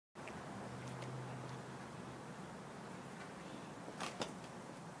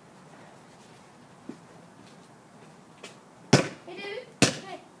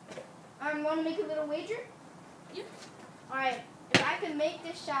I want to make a little wager. Yeah. All right. If I can make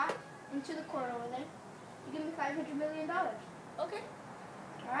this shot into the corner over there, you give me $500 million. Okay.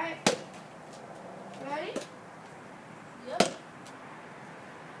 All right. Ready? Yep.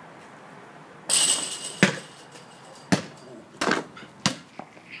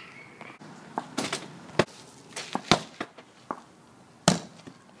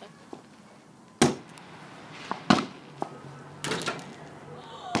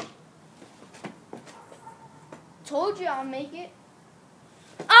 Told you I'll make it.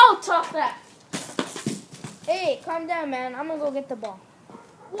 Oh, top that. Hey, calm down, man. I'm gonna go get the ball.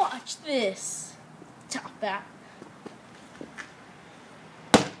 Watch this. Top that.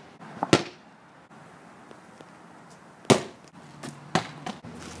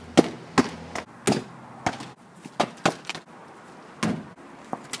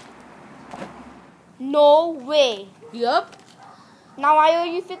 No way. Yup. Now I owe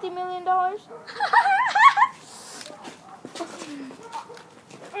you $50 million.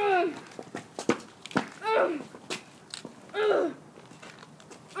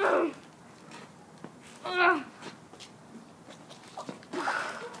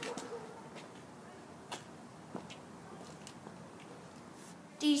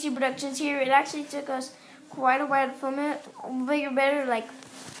 DC Productions here. It actually took us quite a while to film it. Bigger, better, like,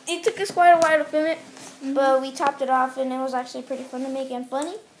 it took us quite a while to film it, but we topped it off, and it was actually pretty fun to make and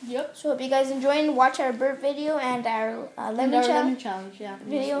funny. Yep. So hope you guys enjoyed. Watch our bird video and our lemon challenge yeah.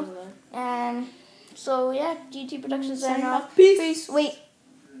 video. And so yeah, GT Productions Signing and off. Peace. Wait,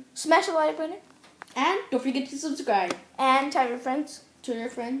 smash the like button And don't forget to subscribe and tell your friends. to your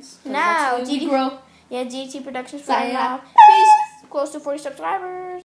friends. Now, that's how we grow. Yeah, GT Productions Signing signing off. off. Peace. Close to 40 subscribers.